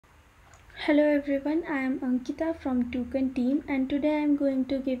Hello everyone, I am Ankita from Tookan team and today I am going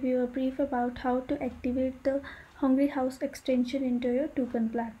to give you a brief about how to activate the Hungryhouse extension into your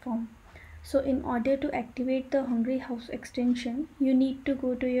Tookan platform. So in order to activate the Hungryhouse extension, you need to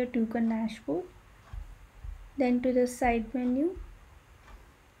go to your Tookan dashboard, then to the side menu,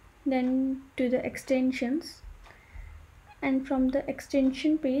 then to the extensions, and from the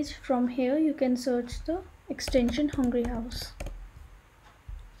extension page, from here you can search the extension Hungryhouse.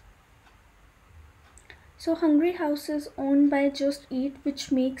 So Hungryhouse is owned by Just Eat,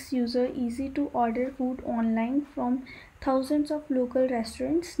 which makes user easy to order food online from thousands of local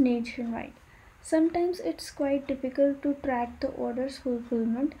restaurants nationwide. Sometimes it's quite difficult to track the order's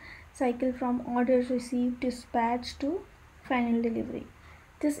fulfillment cycle from orders received, dispatch to final delivery.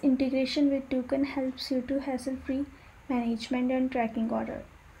 This integration with Tookan helps you to hassle-free management and tracking order.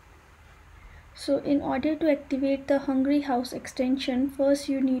 So in order to activate the Hungryhouse extension, first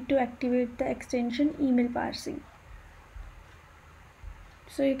you need to activate the extension email parsing.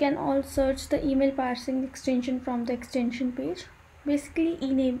 So you can all search the email parsing extension from the extension page. Basically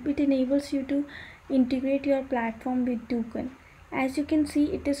it enables you to integrate your platform with Tookan. As you can see,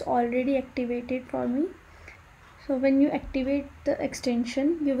 it is already activated for me. So when you activate the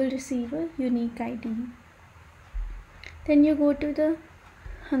extension, you will receive a unique ID. Then you go to the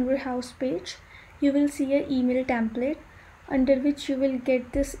Hungryhouse page. You will see an email template under which you will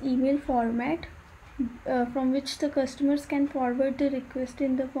get this email format from which the customers can forward the request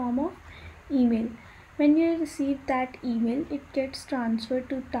in the form of email. When you receive that email, it gets transferred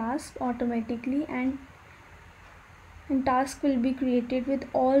to task automatically and task will be created with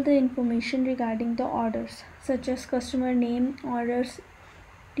all the information regarding the orders such as customer name, orders,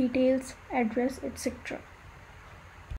 details, address, etc.